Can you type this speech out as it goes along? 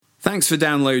Thanks for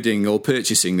downloading or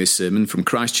purchasing this sermon from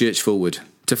Christchurch Fulwood.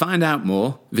 To find out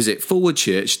more, visit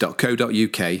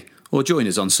fulwoodchurch.co.uk or join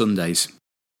us on Sundays.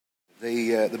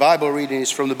 The Bible reading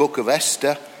is from the book of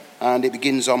Esther, and it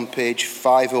begins on page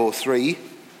 503.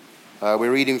 We're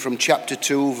reading from chapter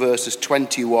 2, verses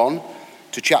 21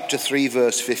 to chapter 3,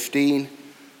 verse 15,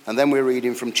 and then we're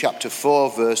reading from chapter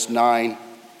 4, verse 9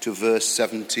 to verse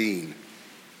 17.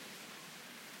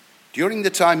 During the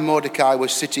time Mordecai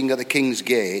was sitting at the king's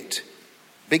gate,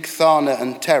 Bigthana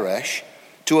and Teresh,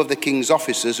 two of the king's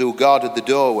officers who guarded the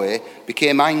doorway,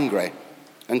 became angry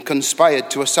and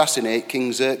conspired to assassinate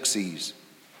King Xerxes.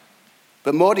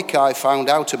 But Mordecai found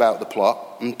out about the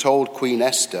plot and told Queen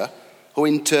Esther, who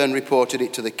in turn reported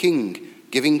it to the king,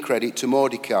 giving credit to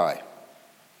Mordecai.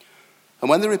 And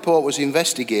when the report was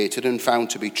investigated and found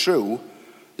to be true,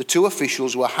 the two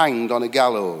officials were hanged on a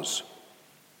gallows.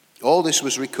 All this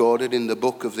was recorded in the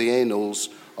book of the annals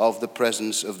of the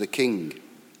presence of the king.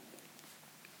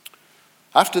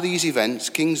 After these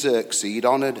events, King Xerxes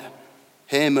honoured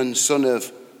Haman, son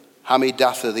of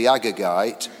Hammedatha the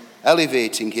Agagite,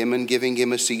 elevating him and giving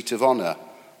him a seat of honour,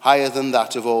 higher than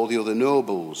that of all the other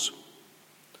nobles.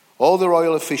 All the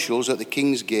royal officials at the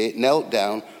king's gate knelt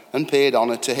down and paid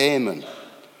honour to Haman,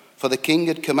 for the king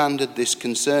had commanded this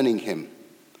concerning him.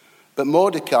 But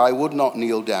Mordecai would not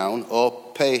kneel down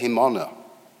or pay him honour.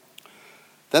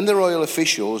 Then the royal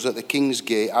officials at the king's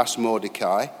gate asked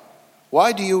Mordecai,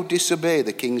 "Why do you disobey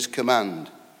the king's command?"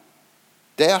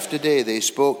 Day after day they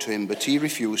spoke to him, but he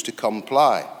refused to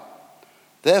comply.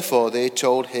 Therefore they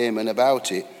told Haman about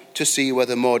it to see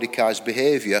whether Mordecai's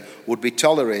behaviour would be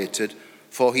tolerated,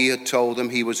 for he had told them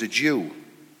he was a Jew.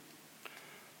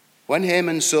 When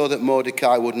Haman saw that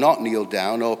Mordecai would not kneel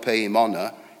down or pay him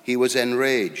honour, he was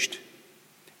enraged.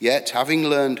 Yet, having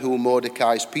learned who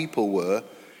Mordecai's people were,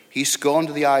 he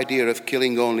scorned the idea of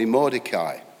killing only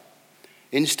Mordecai.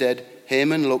 Instead,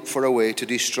 Haman looked for a way to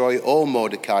destroy all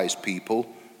Mordecai's people,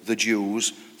 the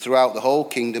Jews, throughout the whole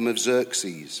kingdom of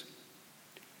Xerxes.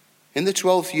 In the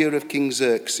 12th year of King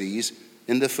Xerxes,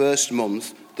 in the first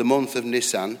month, the month of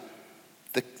Nisan,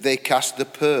 they cast the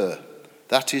pur,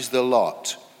 that is the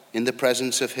lot, in the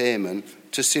presence of Haman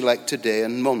to select a day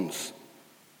and month.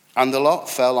 And the lot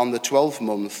fell on the 12th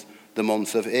month, the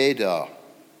month of Adar.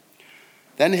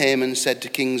 Then Haman said to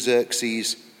King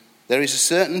Xerxes, "There is a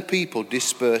certain people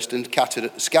dispersed and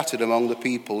scattered among the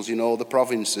peoples in all the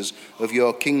provinces of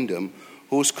your kingdom,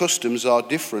 whose customs are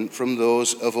different from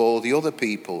those of all the other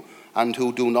people, and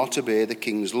who do not obey the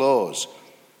king's laws.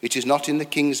 It is not in the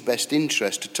king's best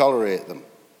interest to tolerate them.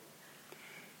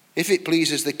 If it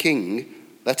pleases the king,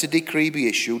 let a decree be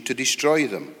issued to destroy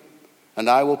them, and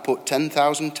I will put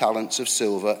 10,000 talents of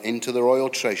silver into the royal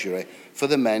treasury for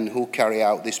the men who carry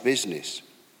out this business."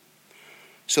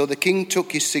 So the king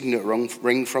took his signet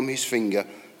ring from his finger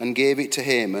and gave it to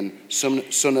Haman,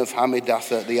 son of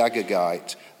Hammedatha the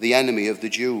Agagite, the enemy of the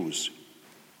Jews.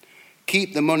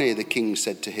 "Keep the money," the king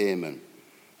said to Haman,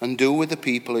 "and do with the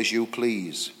people as you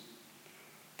please."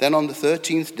 Then on the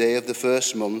 13th day of the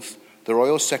first month, the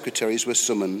royal secretaries were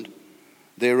summoned.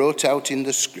 They wrote out in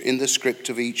the script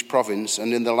of each province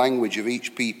and in the language of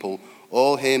each people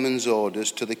all Haman's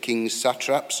orders to the king's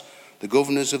satraps, the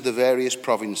governors of the various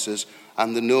provinces,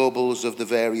 and the nobles of the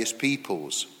various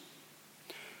peoples.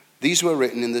 These were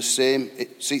written in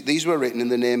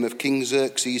the name of King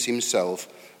Xerxes himself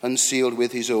and sealed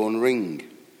with his own ring.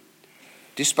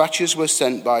 Dispatches were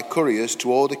sent by couriers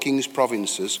to all the king's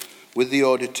provinces with the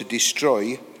order to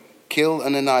destroy, kill,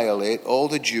 and annihilate all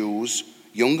the Jews,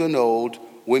 young and old,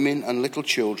 women and little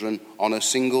children, on a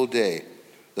single day,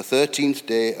 the 13th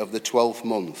day of the 12th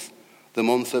month, the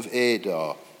month of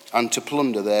Adar, and to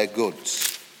plunder their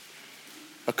goods.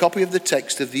 A copy of the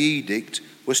text of the edict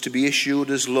was to be issued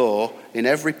as law in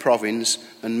every province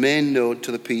and made known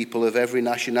to the people of every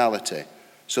nationality,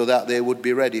 so that they would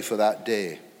be ready for that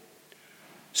day.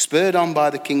 Spurred on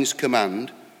by the king's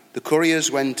command, the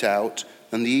couriers went out,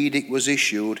 and the edict was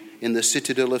issued in the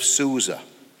citadel of Susa.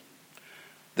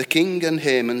 The king and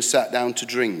Haman sat down to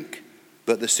drink,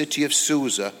 but the city of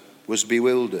Susa was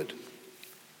bewildered.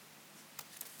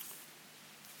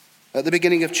 At the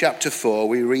beginning of chapter 4,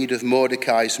 we read of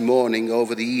Mordecai's mourning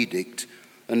over the edict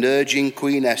and urging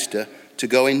Queen Esther to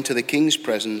go into the king's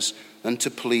presence and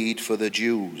to plead for the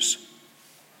Jews.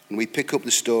 And we pick up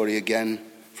the story again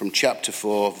from chapter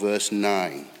 4, verse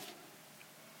 9.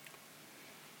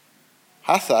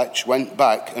 Hathach went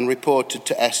back and reported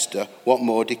to Esther what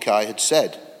Mordecai had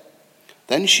said.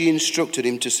 Then she instructed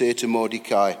him to say to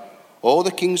Mordecai, "All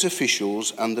the king's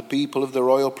officials and the people of the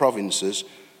royal provinces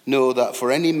know that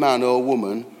for any man or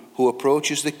woman who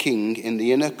approaches the king in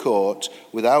the inner court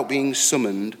without being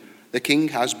summoned, the king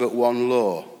has but one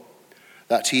law,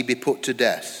 that he be put to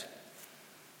death.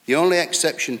 The only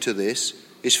exception to this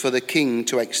is for the king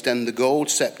to extend the gold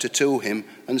scepter to him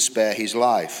and spare his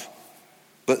life.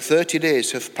 But 30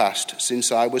 days have passed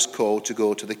since I was called to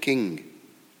go to the king."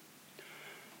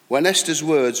 When Esther's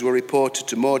words were reported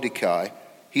to Mordecai,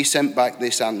 he sent back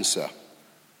this answer: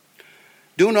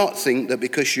 "Do not think that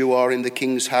because you are in the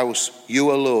king's house,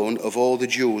 you alone of all the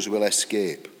Jews will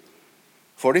escape.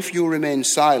 For if you remain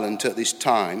silent at this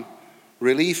time,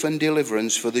 relief and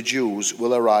deliverance for the Jews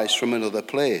will arise from another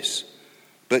place,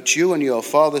 but you and your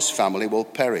father's family will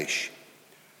perish.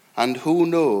 And who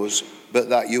knows but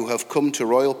that you have come to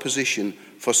royal position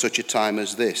for such a time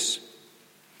as this?"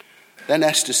 Then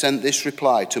Esther sent this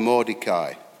reply to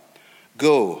Mordecai: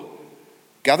 "Go,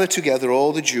 gather together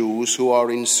all the Jews who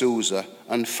are in Susa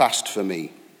and fast for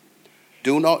me.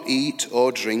 Do not eat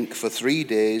or drink for 3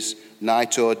 days,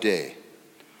 night or day.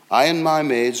 I and my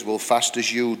maids will fast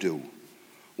as you do.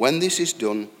 When this is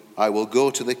done, I will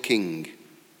go to the king,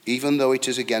 even though it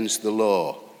is against the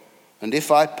law. And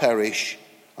if I perish,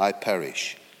 I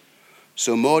perish."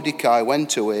 So Mordecai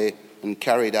went away and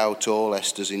carried out all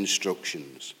Esther's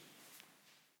instructions.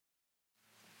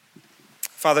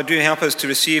 Father, do help us to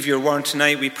receive your word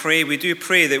tonight, we pray. We do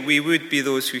pray that we would be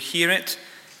those who hear it,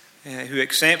 who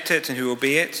accept it and who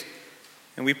obey it.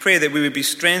 And we pray that we would be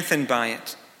strengthened by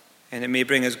it, and it may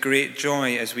bring us great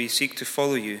joy as we seek to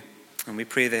follow you. And we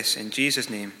pray this in Jesus'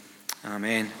 name.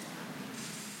 Amen.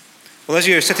 Well, as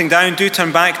you're sitting down, do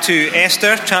turn back to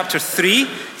Esther chapter 3.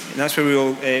 And that's where we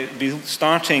will be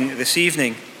starting this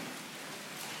evening.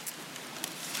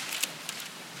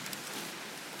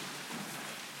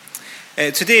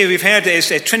 Today we've heard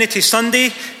it is Trinity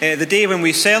Sunday, the day when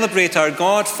we celebrate our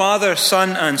God, Father,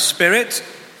 Son and Spirit.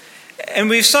 And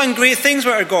we've sung great things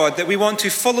about our God, that we want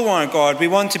to follow our God. We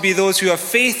want to be those who have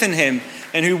faith in him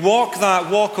and who walk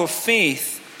that walk of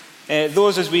faith.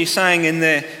 Those, as we sang in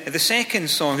the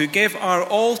second song, who give our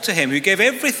all to him, who give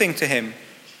everything to him.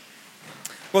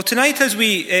 Well, tonight as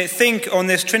we think on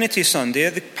this Trinity Sunday,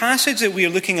 the passage that we are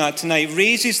looking at tonight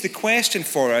raises the question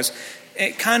for us,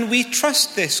 can we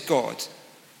trust this God?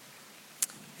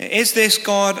 Is this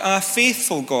God a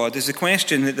faithful God, is the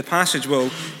question that the passage will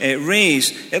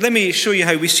raise. Let me show you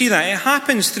how we see that. It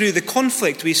happens through the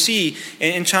conflict we see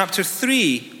in chapter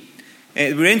 3.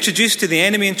 We're introduced to the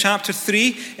enemy in chapter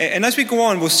 3, and as we go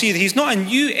on, we'll see that he's not a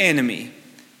new enemy,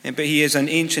 but he is an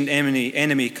ancient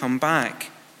enemy come back.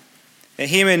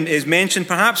 Haman is mentioned.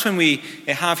 Perhaps when we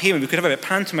have Haman, we could have a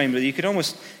pantomime, but you could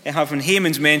almost have when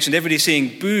Haman's mentioned, everybody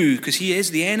saying boo, because he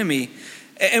is the enemy.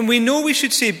 And we know we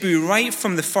should say boo right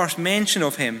from the first mention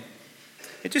of him.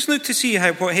 Just look to see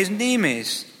what his name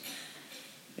is.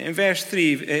 In verse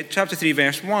 3, chapter 3,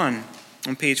 verse 1,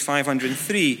 on page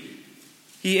 503,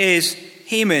 he is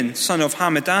Haman, son of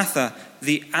Hammedatha,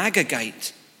 the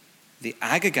Agagite. The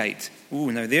Agagite. Oh,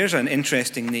 now there's an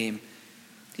interesting name.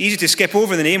 Easy to skip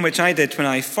over the name, which I did when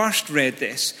I first read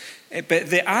this. But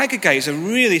the Agagite is a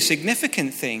really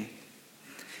significant thing.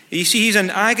 You see, he's an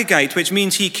Agagite, which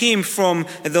means he came from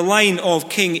the line of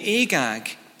King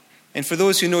Agag. And for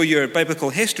those who know your biblical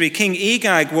history, King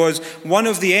Agag was one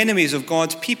of the enemies of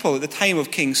God's people at the time of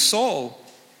King Saul.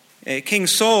 King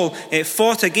Saul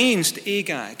fought against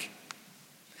Agag.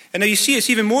 And now you see it's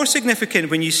even more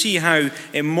significant when you see how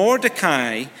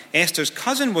Mordecai, Esther's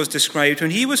cousin, was described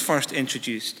when he was first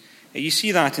introduced. You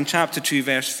see that in chapter 2,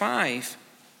 verse 5.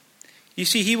 You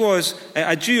see, he was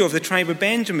a Jew of the tribe of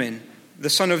Benjamin, the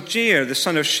son of Jair, the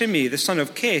son of Shimei, the son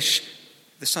of Kish.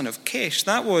 The son of Kish,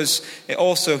 that was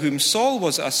also whom Saul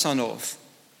was a son of.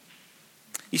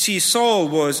 You see,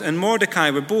 Saul and Mordecai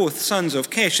were both sons of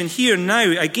Kish. And here now,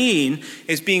 again,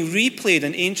 is being replayed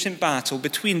an ancient battle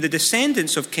between the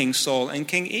descendants of King Saul and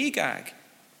King Agag.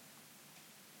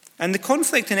 And the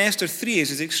conflict in Esther 3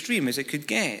 is as extreme as it could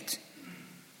get.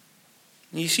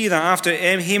 You see that after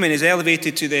Haman is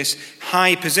elevated to this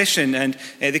high position and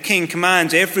the king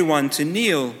commands everyone to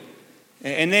kneel.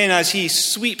 And then as he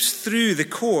sweeps through the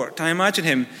court, I imagine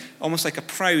him almost like a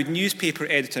proud newspaper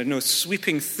editor,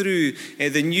 sweeping through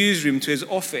the newsroom to his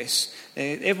office.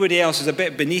 Everybody else is a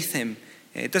bit beneath him.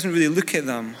 It doesn't really look at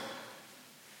them.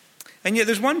 And yet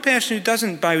there's one person who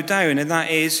doesn't bow down, and that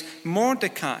is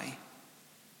Mordecai.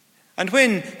 And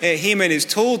when Haman is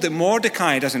told that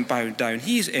Mordecai doesn't bow down,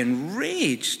 he's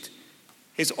enraged.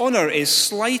 His honor is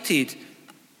slighted.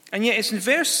 And yet it's in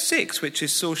verse 6 which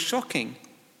is so shocking.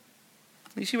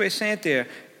 You see what it said there?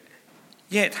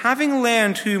 Yet, having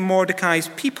learned who Mordecai's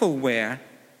people were,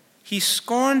 he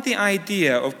scorned the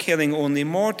idea of killing only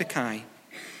Mordecai.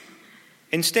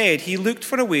 Instead, he looked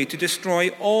for a way to destroy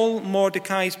all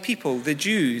Mordecai's people, the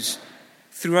Jews,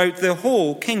 throughout the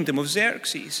whole kingdom of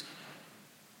Xerxes.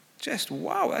 Just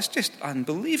wow, that's just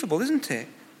unbelievable, isn't it?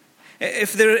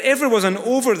 If there ever was an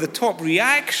over-the-top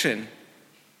reaction,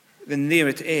 then there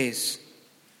it is.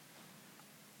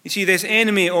 You see, this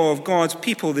enemy of God's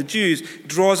people, the Jews,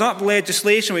 draws up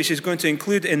legislation which is going to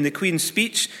include in the Queen's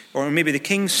speech, or maybe the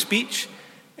King's speech.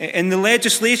 And the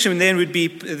legislation then would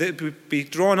be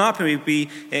drawn up and would be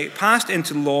passed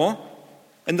into law.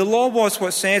 And the law was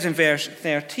what says in verse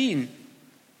 13.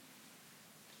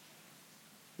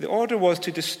 The order was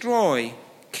to destroy,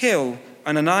 kill,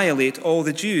 and annihilate all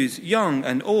the Jews, young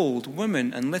and old,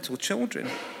 women and little children.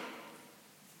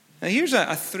 Now here's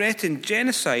a threatened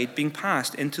genocide being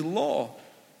passed into law.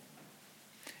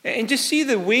 And just see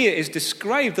the way it is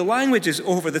described. The language is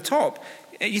over the top.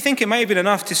 You think it might have been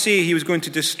enough to say he was going to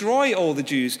destroy all the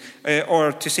Jews,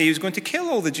 or to say he was going to kill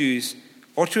all the Jews,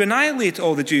 or to annihilate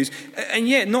all the Jews. And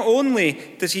yet not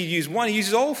only does he use one, he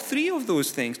uses all three of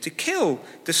those things: to kill,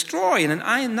 destroy, and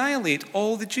annihilate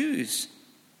all the Jews.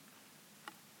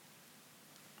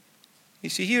 You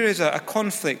see, here is a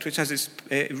conflict which has its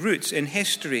roots in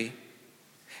history.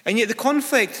 And yet the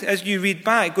conflict, as you read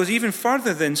back, goes even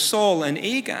further than Saul and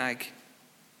Agag.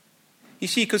 You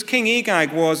see, because King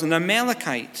Agag was an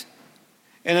Amalekite.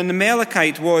 And an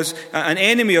Amalekite was an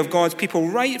enemy of God's people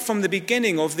right from the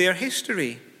beginning of their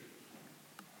history.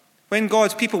 When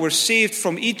God's people were saved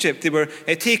from Egypt, they were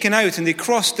taken out and they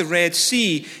crossed the Red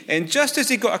Sea. And just as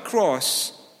they got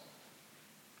across,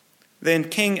 then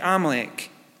King Amalek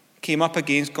came up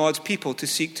against God's people to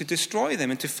seek to destroy them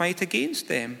and to fight against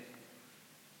them.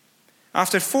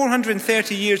 After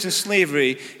 430 years in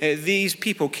slavery, these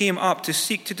people came up to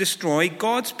seek to destroy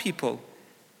God's people.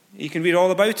 You can read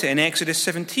all about it in Exodus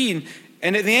 17.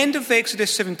 And at the end of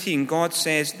Exodus 17, God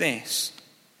says this: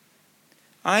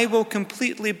 I will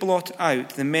completely blot out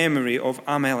the memory of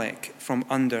Amalek from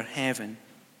under heaven.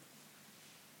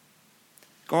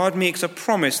 God makes a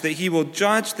promise that he will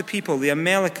judge the people, the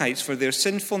Amalekites, for their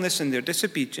sinfulness and their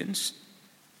disobedience.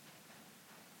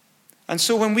 And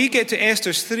so when we get to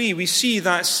Esther 3, we see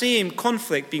that same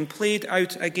conflict being played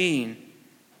out again.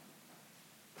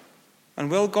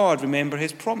 And will God remember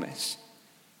his promise?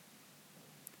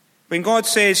 When God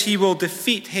says he will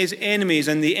defeat his enemies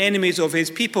and the enemies of his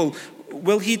people,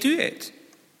 will he do it?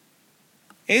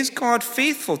 Is God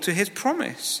faithful to his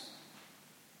promise?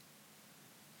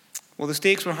 Well, the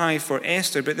stakes were high for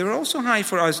Esther, but they were also high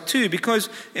for us too, because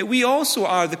we also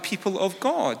are the people of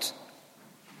God.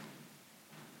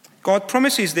 God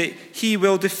promises that he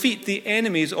will defeat the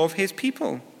enemies of his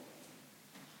people.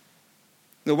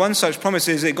 The one such promise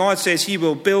is that God says he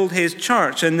will build his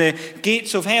church and the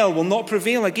gates of hell will not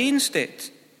prevail against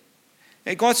it.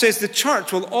 God says the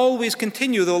church will always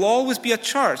continue. There will always be a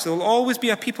church. There will always be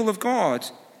a people of God.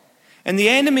 And the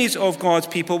enemies of God's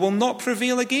people will not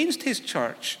prevail against his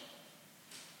church.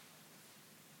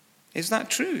 Is that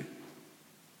true?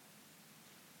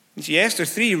 You see, Esther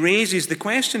 3 raises the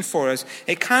question for us: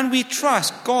 can we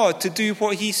trust God to do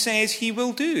what he says he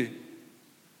will do?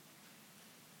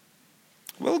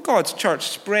 Will God's church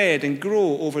spread and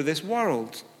grow over this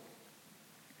world?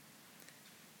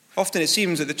 Often it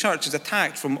seems that the church is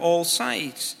attacked from all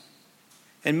sides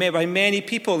and by many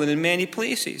people and in many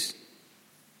places.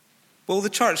 Will the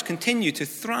church continue to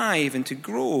thrive and to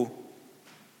grow?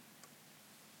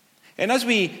 And as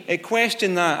we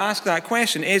question that, ask that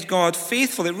question, is God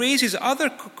faithful? It raises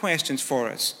other questions for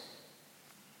us.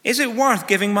 Is it worth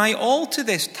giving my all to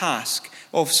this task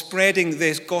of spreading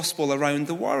this gospel around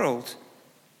the world?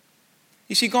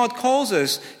 You see, God calls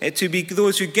us to be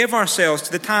those who give ourselves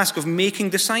to the task of making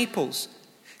disciples,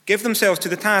 give themselves to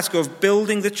the task of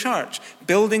building the church,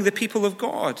 building the people of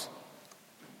God.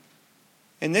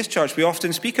 In this church, we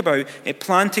often speak about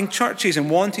planting churches and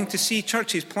wanting to see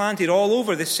churches planted all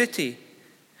over the city,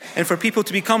 and for people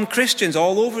to become Christians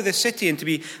all over the city and to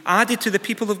be added to the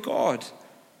people of God.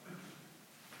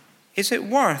 Is it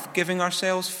worth giving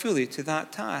ourselves fully to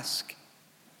that task?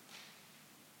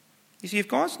 You see, if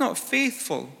God's not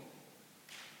faithful,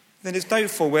 then it's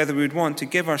doubtful whether we would want to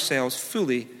give ourselves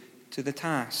fully to the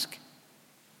task.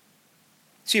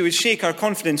 See, it would shake our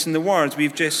confidence in the words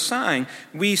we've just sang.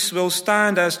 We will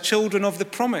stand as children of the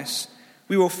promise.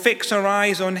 We will fix our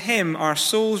eyes on him, our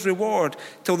soul's reward,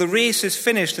 till the race is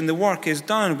finished and the work is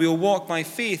done. We will walk by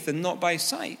faith and not by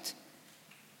sight.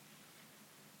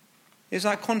 Is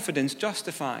that confidence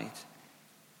justified?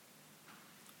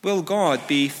 Will God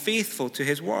be faithful to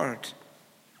his word?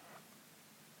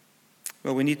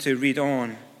 Well, we need to read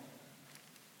on.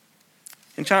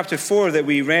 In chapter 4 that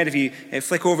we read, if you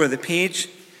flick over the page,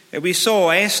 we saw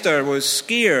Esther was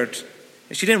scared.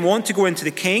 She didn't want to go into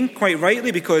the king, quite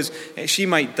rightly, because she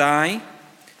might die.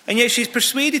 And yet she's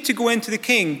persuaded to go into the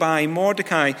king by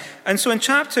Mordecai. And so in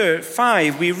chapter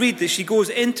 5, we read that she goes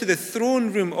into the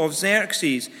throne room of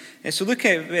Xerxes. And so look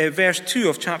at verse 2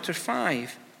 of chapter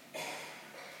 5,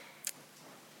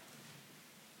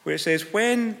 where it says,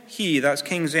 when he, that's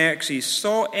King Xerxes,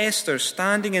 saw Esther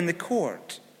standing in the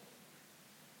court.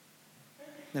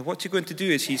 Now what's he going to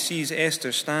do as he sees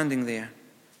Esther standing there?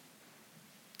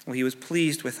 Well, he was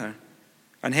pleased with her,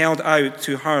 and held out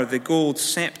to her the gold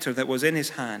scepter that was in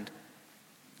his hand.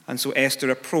 And so Esther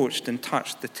approached and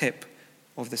touched the tip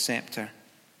of the scepter.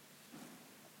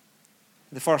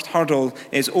 The first hurdle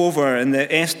is over, and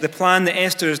the plan that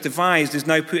Esther has devised is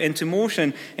now put into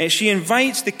motion. She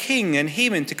invites the king and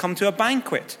Haman to come to a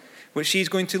banquet, which she's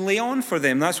going to lay on for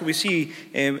them. That's what we see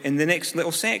in the next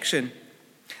little section.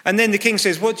 And then the king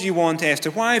says, what do you want, Esther?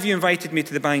 Why have you invited me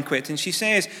to the banquet? And she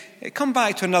says, come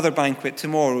back to another banquet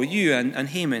tomorrow, you and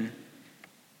Haman.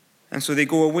 And so they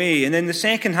go away. And in the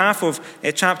second half of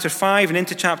chapter 5 and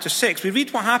into chapter 6, we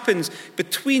read what happens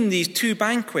between these two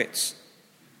banquets.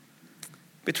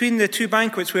 Between the two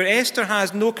banquets where Esther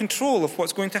has no control of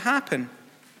what's going to happen.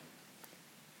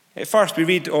 At first we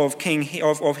read of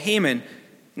Haman.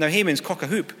 Now Haman's cock a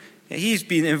hoop. He's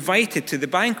been invited to the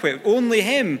banquet, only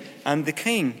him and the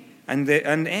king and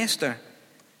Esther.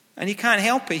 And he can't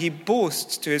help it. He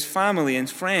boasts to his family and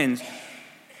friends.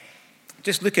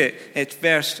 Just look at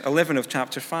verse 11 of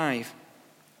chapter 5.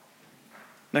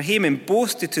 Now Haman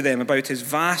boasted to them about his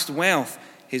vast wealth,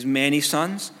 his many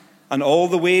sons, and all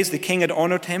the ways the king had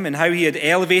honored him, and how he had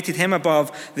elevated him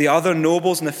above the other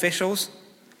nobles and officials.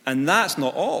 And that's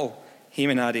not all,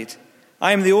 Haman added.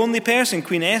 I am the only person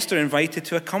Queen Esther invited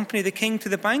to accompany the king to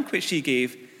the banquet she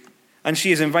gave, and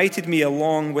she has invited me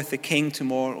along with the king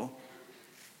tomorrow.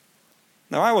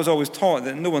 Now, I was always taught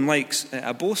that no one likes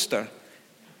a boaster.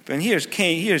 But here's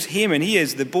Haman. He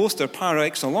is the boaster par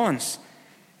excellence.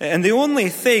 And the only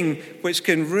thing which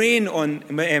can reign on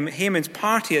Haman's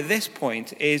party at this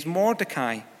point is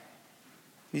Mordecai.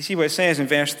 You see what it says in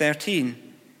verse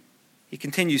 13. He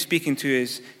continues speaking to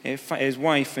his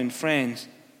wife and friends.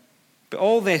 But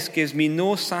all this gives me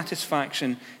no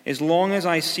satisfaction as long as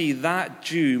I see that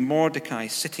Jew, Mordecai,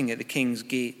 sitting at the king's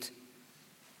gate.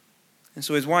 And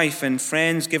so his wife and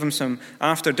friends give him some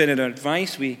after-dinner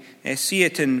advice. We see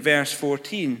it in verse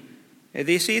 14.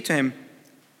 They say to him,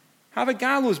 have a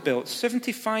gallows built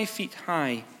 75 feet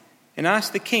high, and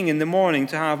ask the king in the morning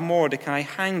to have Mordecai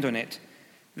hanged on it.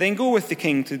 Then go with the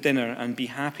king to dinner and be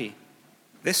happy.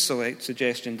 This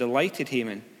suggestion delighted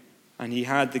Haman, and he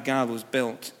had the gallows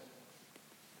built.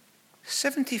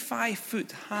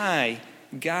 75-foot high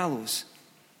gallows.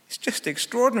 It's just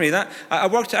extraordinary. That I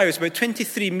worked it out. It's about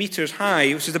 23 meters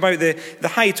high, which is about the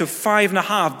height of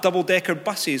 5.5 double-decker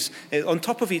buses on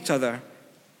top of each other.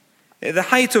 The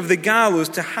height of the gallows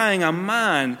to hang a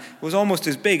man was almost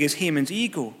as big as Haman's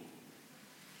ego.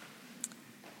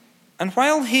 And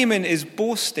while Haman is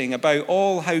boasting about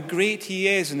how great he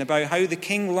is and about how the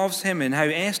king loves him and how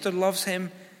Esther loves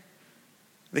him,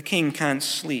 the king can't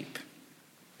sleep.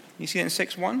 You see it in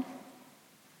 6:1?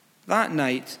 That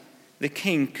night, the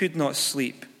king could not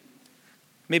sleep.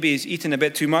 Maybe he's eaten a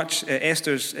bit too much at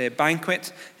Esther's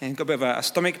banquet and got a bit of a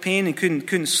stomach pain and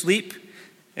couldn't sleep.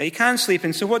 He can't sleep,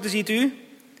 and so what does he do?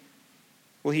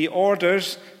 Well, he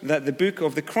orders that the book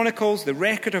of the Chronicles, the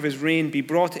record of his reign, be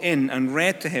brought in and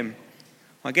read to him.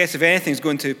 Well, I guess if anything's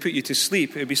going to put you to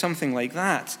sleep, it would be something like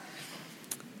that.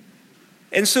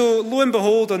 And so, lo and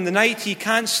behold, on the night he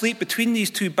can't sleep between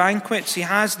these two banquets, he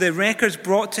has the records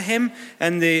brought to him,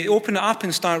 and they open it up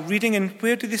and start reading. And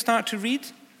where do they start to read?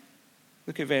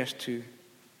 Look at verse 2.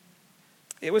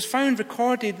 It was found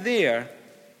recorded there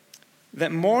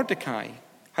that Mordecai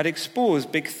had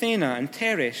exposed Bigthana and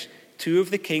Teresh, two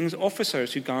of the king's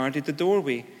officers who guarded the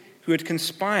doorway, who had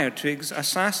conspired to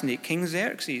assassinate King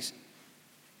Xerxes.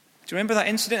 Do you remember that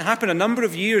incident? It happened a number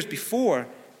of years before.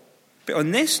 But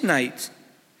on this night,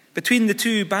 between the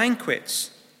two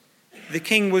banquets, the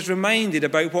king was reminded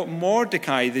about what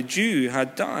Mordecai, the Jew,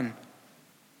 had done.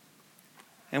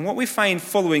 And what we find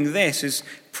following this is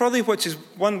probably what is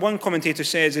one commentator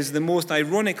says is the most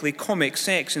ironically comic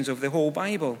sections of the whole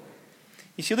Bible.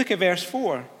 You see, look at verse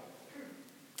 4.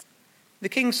 The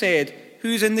king said,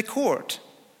 "Who's in the court?"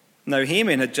 Now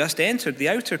Haman had just entered the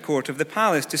outer court of the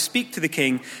palace to speak to the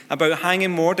king about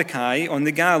hanging Mordecai on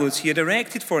the gallows he had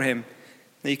erected for him.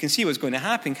 Now you can see what's going to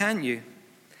happen, can't you?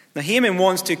 Now Haman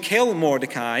wants to kill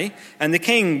Mordecai, and the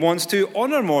king wants to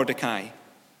honor Mordecai.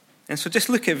 And so just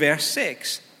look at verse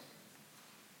 6.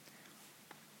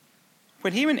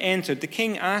 When Haman entered, the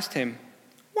king asked him,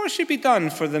 "What should be done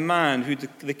for the man who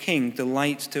the king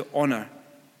delights to honor?"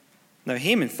 Now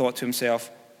Haman thought to himself,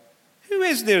 Who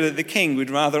is there that the king would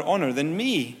rather honor than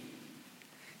me?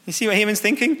 You see what Haman's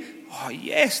thinking? Oh,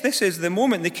 yes, this is the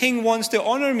moment. The king wants to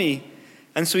honor me.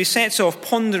 And so he sets off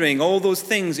pondering all those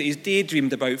things that he's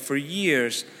daydreamed about for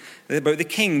years, about the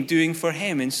king doing for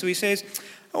him. And so he says,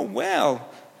 oh, well,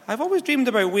 I've always dreamed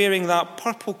about wearing that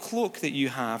purple cloak that you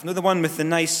have. The one with the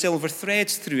nice silver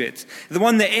threads through it. The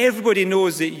one that everybody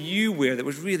knows that you wear that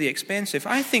was really expensive.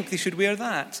 I think they should wear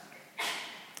that.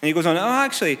 And he goes on, oh,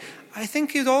 actually, I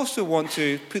think you'd also want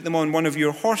to put them on one of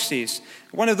your horses.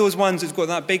 One of those ones that's got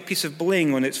that big piece of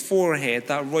bling on its forehead,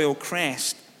 that royal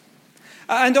crest.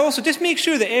 And also, just make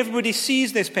sure that everybody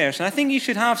sees this person. I think you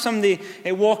should have somebody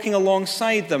walking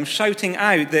alongside them, shouting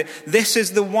out that this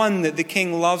is the one that the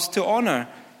king loves to honor.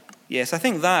 Yes, I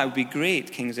think that would be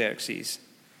great, King Xerxes.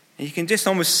 And you can just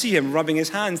almost see him rubbing his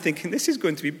hands, thinking, this is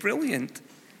going to be brilliant.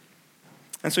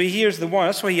 And so he hears the word.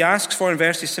 That's what he asks for in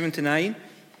verses 7 to 9.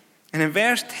 And in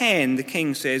verse 10, the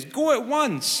king says, go at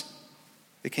once,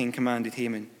 the king commanded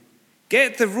Haman.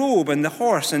 Get the robe and the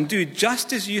horse and do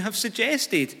just as you have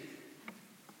suggested.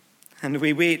 And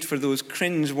we wait for those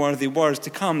cringe-worthy words to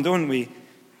come, don't we?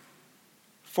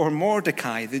 For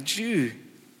Mordecai, the Jew.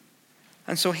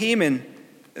 And so Haman,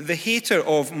 the hater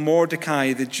of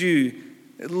Mordecai, the Jew,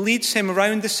 leads him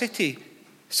around the city,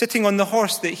 sitting on the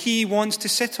horse that he wants to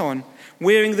sit on,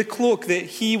 wearing the cloak that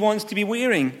he wants to be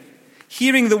wearing,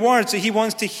 hearing the words that he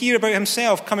wants to hear about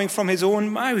himself coming from his own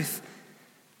mouth.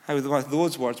 How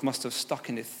those words must have stuck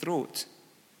in his throat.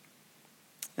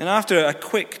 And after a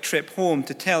quick trip home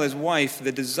to tell his wife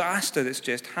the disaster that's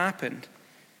just happened,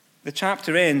 the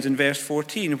chapter ends in verse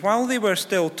 14. While they were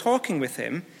still talking with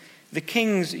him, the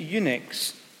king's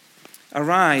eunuchs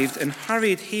arrived and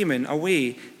hurried Haman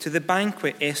away to the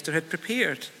banquet Esther had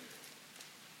prepared.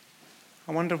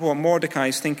 I wonder what Mordecai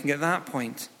is thinking at that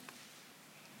point.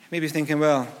 Maybe he's thinking,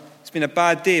 well, it's been a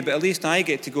bad day, but at least I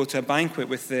get to go to a banquet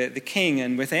with the king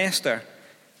and with Esther.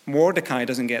 Mordecai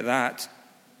doesn't get that.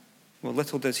 Well,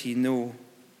 little does he know.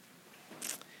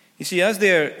 You see, as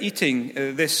they're eating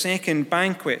this second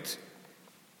banquet,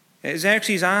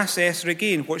 Xerxes asks Esther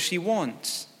again what she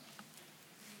wants.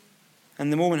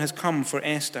 And the moment has come for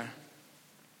Esther.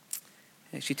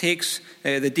 She takes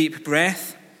the deep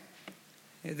breath.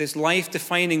 This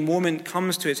life-defining moment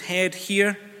comes to its head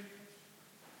here.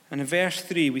 And in verse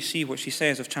 3, we see what she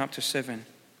says of chapter 7.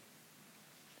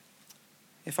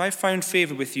 If I've found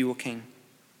favor with you, O king,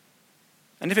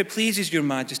 and if it pleases your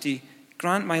majesty,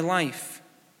 grant my life.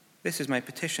 This is my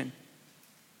petition.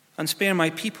 And spare my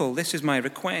people. This is my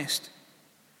request.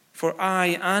 For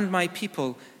I and my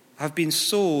people have been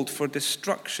sold for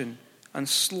destruction and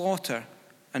slaughter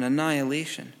and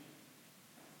annihilation.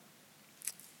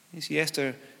 You see,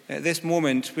 Esther, at this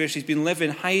moment where she's been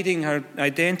living, hiding her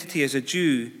identity as a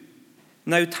Jew,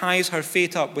 now ties her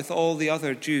fate up with all the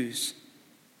other Jews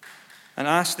and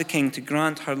asks the king to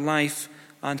grant her life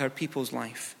and her people's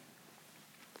life.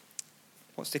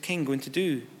 What's the king going to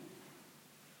do?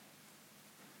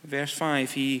 Verse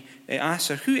 5, he asks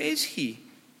her, who is he?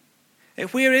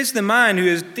 Where is the man who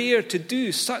has dared to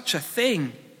do such a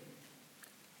thing?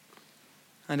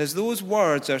 And as those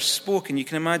words are spoken, you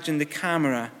can imagine the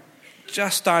camera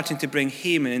just starting to bring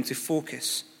Haman into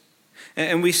focus.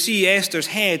 And we see Esther's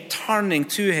head turning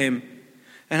to him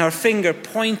and her finger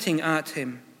pointing at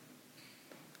him.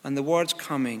 And the words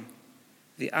coming,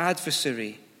 the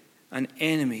adversary and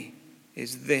enemy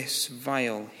is this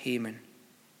vile Haman.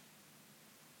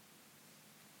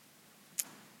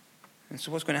 And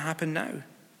so what's going to happen now?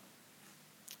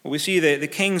 Well, we see the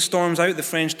king storms out the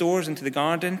French doors into the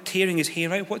garden, tearing his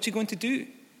hair out. What's he going to do?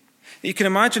 You can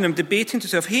imagine him debating to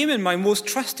himself, Haman, my most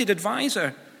trusted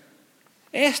advisor.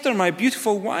 Esther, my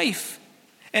beautiful wife.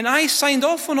 And I signed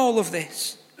off on all of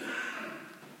this.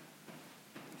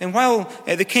 And while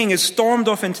the king is stormed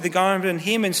off into the garden,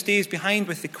 Haman stays behind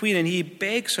with the queen and he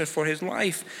begs her for his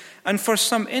life. And for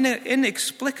some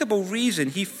inexplicable reason,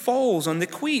 he falls on the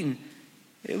queen.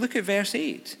 Look at verse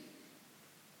 8.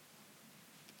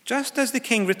 Just as the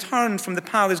king returned from the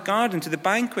palace garden to the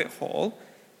banquet hall,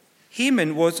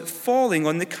 Haman was falling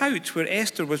on the couch where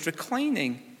Esther was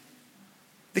reclining.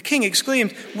 The king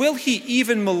exclaimed, will he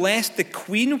even molest the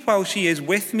queen while she is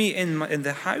with me in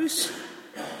the house?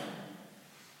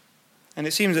 And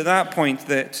it seems at that point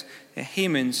that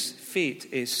Haman's fate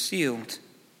is sealed.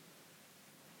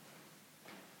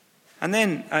 And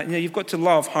then you've got to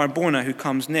love Harbona, who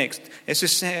comes next. It's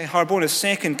Harbona's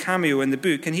second cameo in the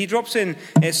book, and he drops in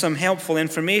some helpful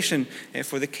information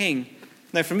for the king.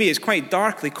 Now, for me, it's quite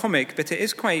darkly comic, but it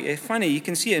is quite funny. You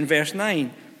can see it in verse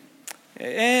 9.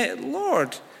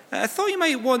 Lord, I thought you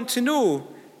might want to know,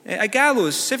 A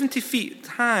gallows 70 feet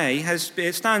high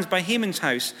stands by Haman's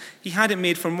house. He had it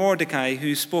made for Mordecai,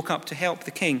 who spoke up to help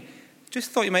the king.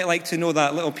 Just thought you might like to know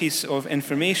that little piece of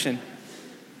information.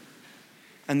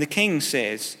 And the king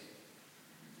says,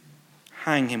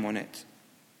 hang him on it.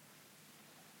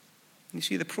 You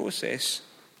see the process.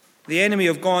 The enemy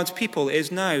of God's people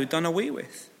is now done away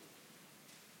with.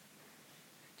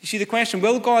 You see the question,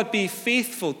 will God be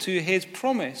faithful to his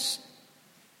promise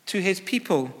to his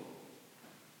people?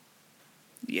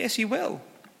 Yes, he will.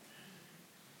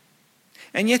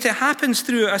 And yet it happens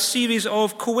through a series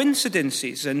of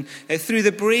coincidences and through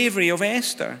the bravery of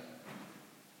Esther.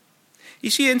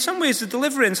 You see, in some ways the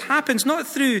deliverance happens not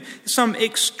through some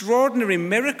extraordinary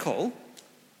miracle,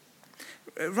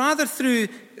 rather through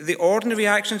the ordinary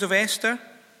actions of Esther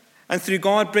and through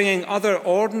God bringing other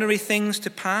ordinary things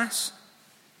to pass.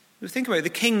 Think about it, the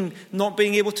king not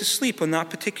being able to sleep on that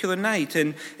particular night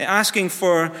and asking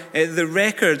for the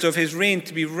records of his reign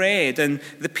to be read and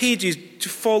the pages to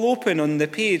fall open on the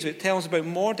page that tells about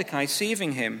Mordecai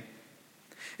saving him.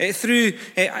 Through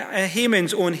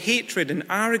Haman's own hatred and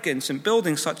arrogance in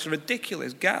building such a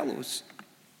ridiculous gallows.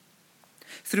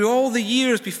 Through all the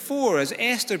years before as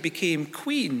Esther became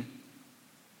queen.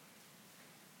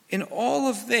 In all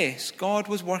of this, God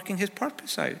was working his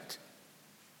purpose out.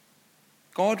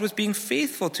 God was being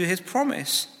faithful to his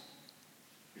promise.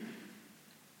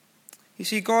 You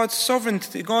see,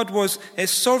 God was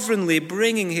sovereignly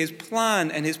bringing his plan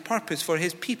and his purpose for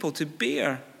his people to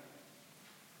bear.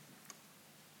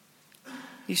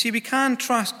 You see, we can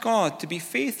trust God to be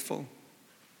faithful.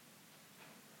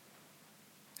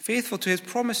 Faithful to his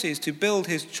promises to build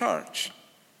his church.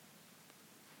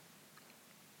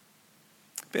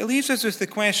 But it leaves us with the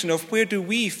question of where do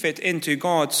we fit into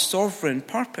God's sovereign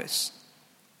purpose?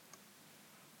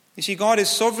 You see, God is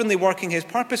sovereignly working his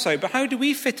purpose out, but how do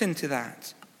we fit into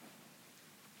that?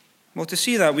 Well, to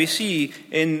see that, we see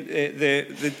in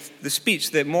the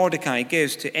speech that Mordecai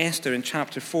gives to Esther in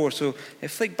chapter 4. So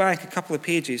flick back a couple of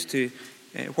pages to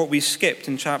what we skipped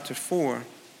in chapter 4.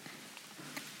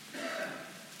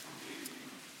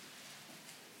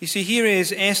 You see, here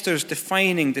is Esther's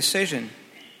defining decision.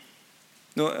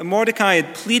 Mordecai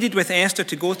had pleaded with Esther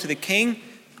to go to the king.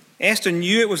 Esther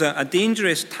knew it was a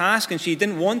dangerous task and she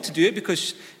didn't want to do it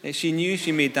because she knew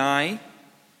she may die.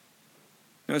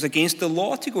 It was against the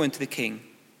law to go into the king.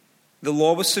 The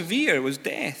law was severe, it was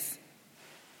death.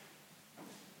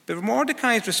 But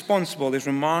Mordecai's response is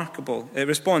remarkable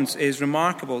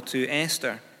to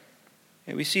Esther.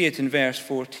 We see it in verse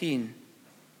 14.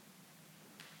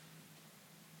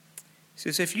 It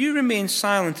says, if you remain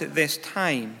silent at this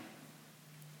time,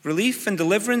 relief and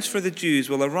deliverance for the Jews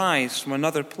will arise from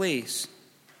another place,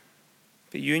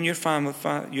 but you and your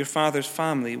father's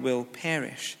family will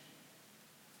perish.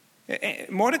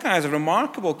 Mordecai has a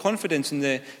remarkable confidence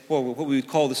in what we would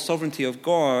call the sovereignty of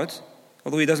God,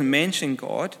 although he doesn't mention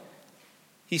God.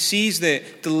 He sees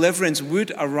that deliverance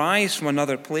would arise from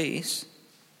another place.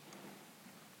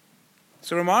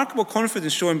 It's a remarkable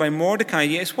confidence shown by Mordecai,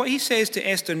 yet it's what he says to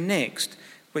Esther next,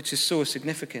 which is so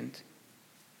significant.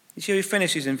 You see how he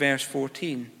finishes in verse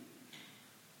 14.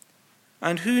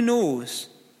 And who knows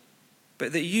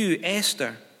but that you,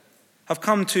 Esther, have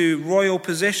come to royal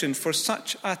position for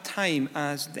such a time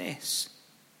as this.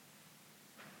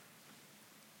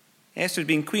 Esther had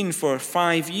been queen for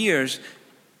 5 years,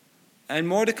 and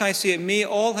Mordecai said, it may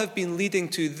all have been leading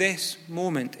to this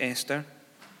moment, Esther.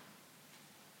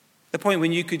 The point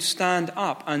when you could stand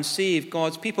up and save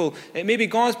God's people. Maybe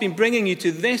God's been bringing you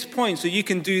to this point so you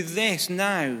can do this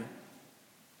now.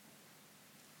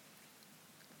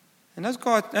 And as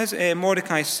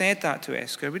Mordecai said that to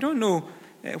Esther, we don't know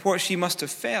what she must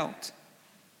have felt.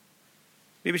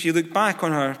 Maybe she looked back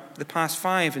on the past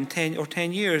 5 and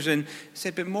 10 years and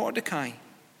said, but Mordecai,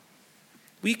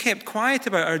 we kept quiet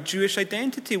about our Jewish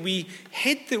identity. We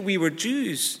hid that we were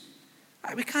Jews.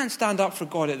 We can't stand up for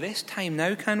God at this time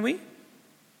now, can we?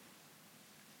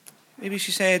 Maybe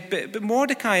she said, but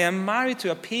Mordecai, I'm married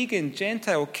to a pagan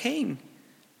Gentile king.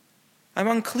 I'm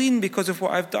unclean because of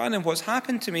what I've done and what's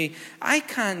happened to me. I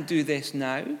can't do this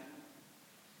now.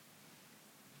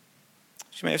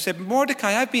 She might have said,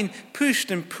 Mordecai, I've been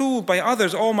pushed and pulled by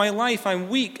others all my life. I'm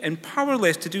weak and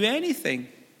powerless to do anything.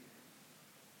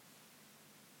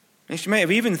 And she might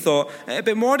have even thought,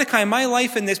 but Mordecai, my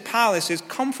life in this palace is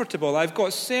comfortable. I've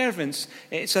got servants.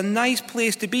 It's a nice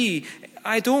place to be.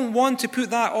 I don't want to put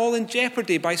that all in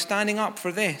jeopardy by standing up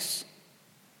for this.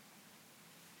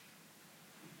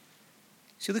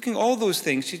 See, looking at all those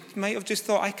things, she might have just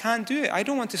thought, I can't do it. I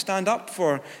don't want to stand up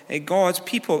for God's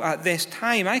people at this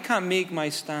time. I can't make my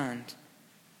stand.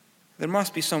 There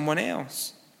must be someone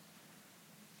else.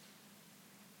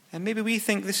 And maybe we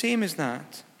think the same as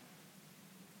that.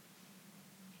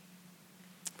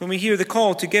 When we hear the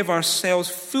call to give ourselves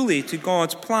fully to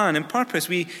God's plan and purpose,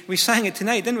 we sang it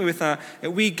tonight, didn't we, with that?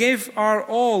 We give our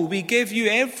all, we give you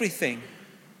everything.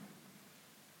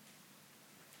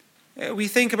 We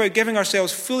think about giving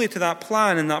ourselves fully to that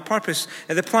plan and that purpose,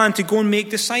 the plan to go and make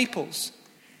disciples,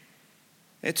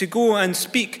 to go and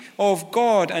speak of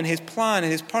God and his plan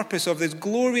and his purpose, of this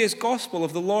glorious gospel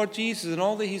of the Lord Jesus and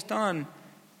all that he's done.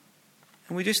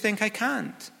 And we just think, I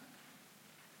can't.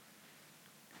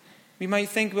 We might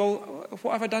think, well,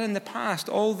 what have I done in the past?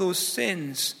 All those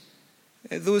sins,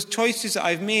 those choices that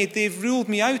I've made, they've ruled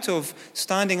me out of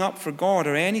standing up for God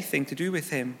or anything to do with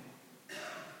him.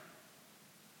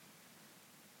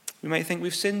 We might think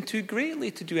we've sinned too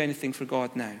greatly to do anything for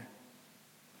God now.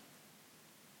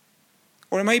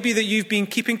 Or it might be that you've been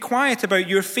keeping quiet about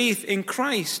your faith in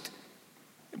Christ,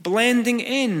 blending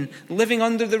in, living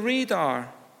under the radar.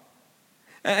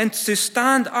 And to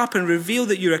stand up and reveal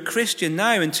that you're a Christian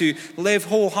now and to live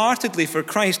wholeheartedly for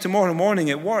Christ tomorrow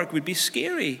morning at work would be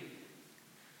scary.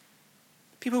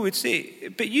 People would say,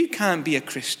 but you can't be a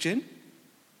Christian.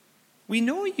 We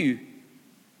know you.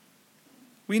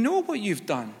 We know what you've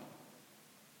done.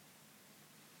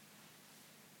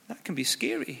 That can be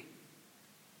scary.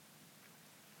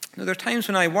 Now, there are times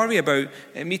when I worry about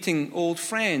meeting old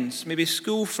friends, maybe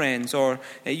school friends or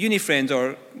uni friends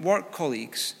or work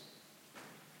colleagues.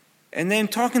 And then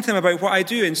talking to them about what I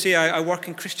do and say I work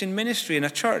in Christian ministry in a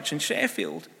church in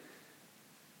Sheffield.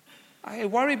 I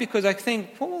worry because I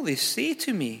think, what will they say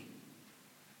to me?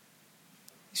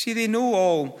 You see, they know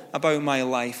all about my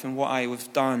life and what I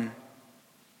have done.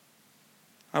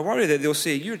 I worry that they'll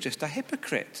say, you're just a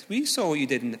hypocrite. We saw what you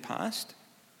did in the past.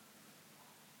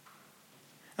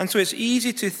 And so it's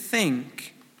easy to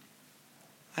think,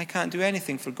 I can't do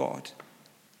anything for God.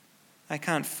 I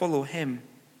can't follow him.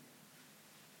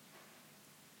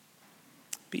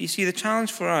 But you see, the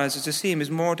challenge for us is the same as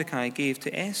Mordecai gave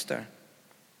to Esther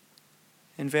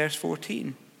in verse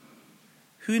 14.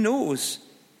 Who knows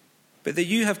but that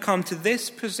you have come to this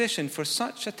position for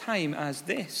such a time as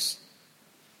this?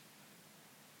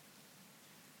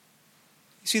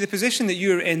 You see, the position that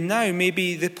you're in now may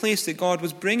be the place that God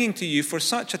was bringing to you for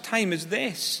such a time as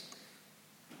this.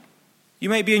 You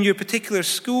might be in your particular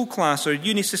school class or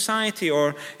uni society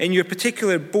or in your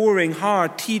particular boring,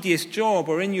 hard, tedious job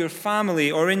or in your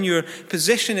family or in your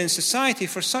position in society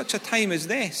for such a time as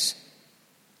this.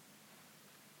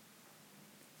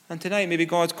 And tonight maybe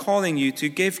God's calling you to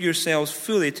give yourselves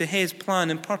fully to his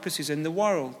plan and purposes in the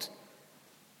world.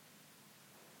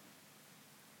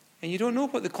 And you don't know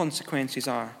what the consequences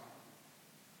are.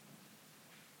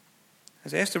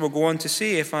 As Esther will go on to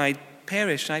say, if I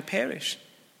perish, I perish.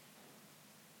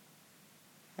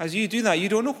 As you do that, you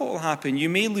don't know what will happen. You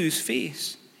may lose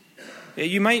face.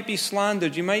 You might be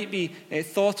slandered. You might be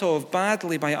thought of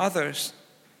badly by others.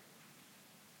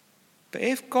 But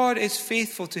if God is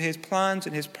faithful to his plans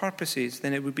and his purposes,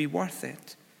 then it would be worth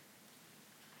it.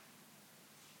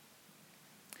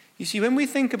 You see, when we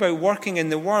think about working in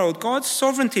the world, God's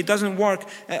sovereignty doesn't work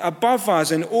above us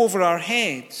and over our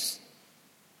heads.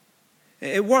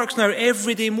 It works in our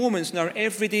everyday moments, in our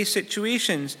everyday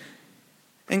situations.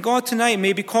 And God tonight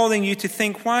may be calling you to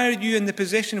think, why are you in the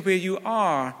position where you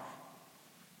are?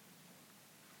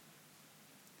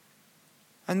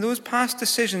 And those past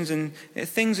decisions and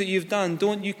things that you've done,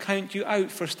 don't you count you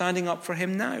out for standing up for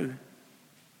him now?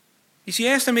 You see,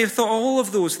 Esther may have thought all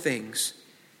of those things.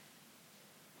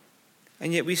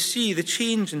 And yet we see the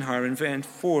change in her in verse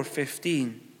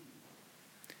 4:15.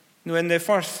 In the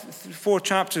first 4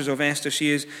 chapters of Esther,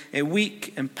 she is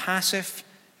weak and passive,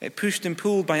 pushed and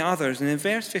pulled by others. And in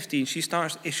verse 15, she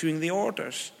starts issuing the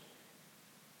orders.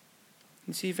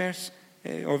 You see verse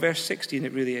 16,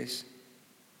 it really is.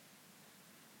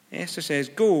 Esther says,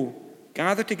 go,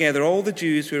 gather together all the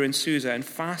Jews who are in Susa and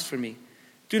fast for me.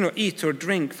 Do not eat or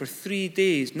drink for 3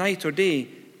 days, night or day.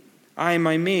 I and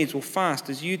my maids will fast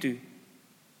as you do.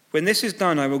 When this is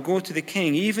done, I will go to the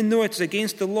king, even though it is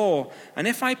against the law. And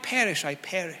if I perish, I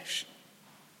perish.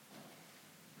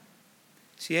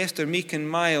 See, Esther, meek and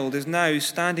mild, is now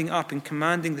standing up and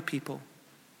commanding the people.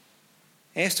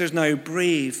 Esther is now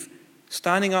brave,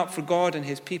 standing up for God and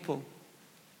his people,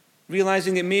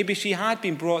 realizing that maybe she had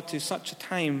been brought to such a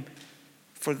time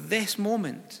for this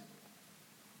moment.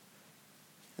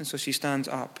 And so she stands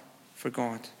up for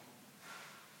God.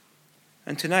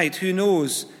 And tonight, who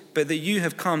knows but that you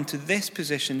have come to this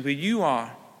position where you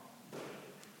are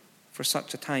for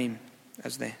such a time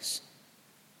as this.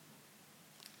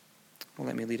 Well,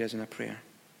 let me lead us in a prayer.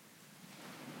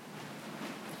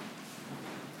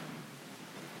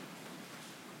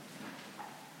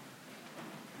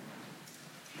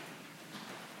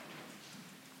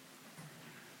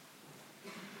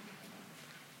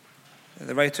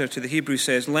 The writer to the Hebrews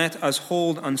says, "Let us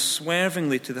hold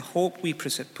unswervingly to the hope we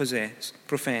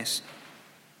profess,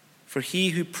 for he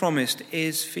who promised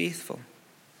is faithful."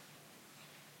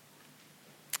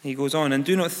 He goes on, "And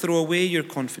do not throw away your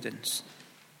confidence.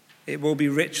 It will be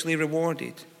richly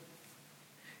rewarded.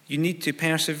 You need to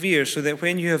persevere so that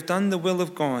when you have done the will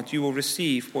of God, you will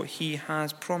receive what he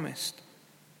has promised."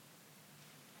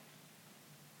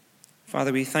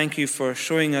 Father, we thank you for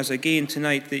showing us again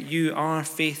tonight that you are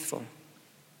faithful.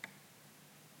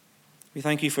 We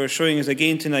thank you for showing us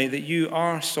again tonight that you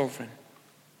are sovereign.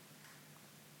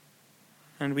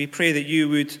 And we pray that you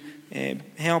would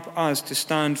help us to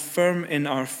stand firm in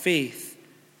our faith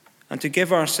and to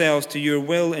give ourselves to your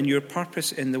will and your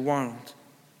purpose in the world.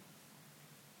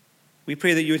 We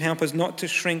pray that you would help us not to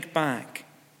shrink back,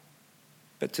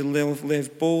 but to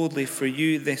live boldly for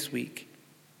you this week.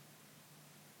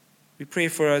 We pray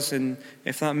for us, and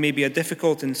if that may be a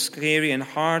difficult and scary and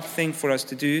hard thing for us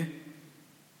to do,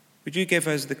 would you give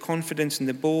us the confidence and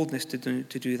the boldness to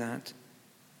do that?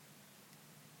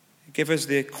 Give us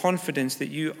the confidence that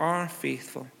you are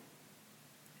faithful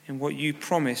and what you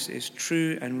promise is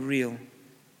true and real.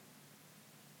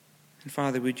 And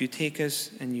Father, would you take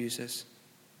us and use us?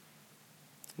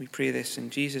 We pray this in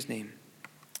Jesus' name.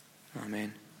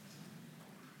 Amen.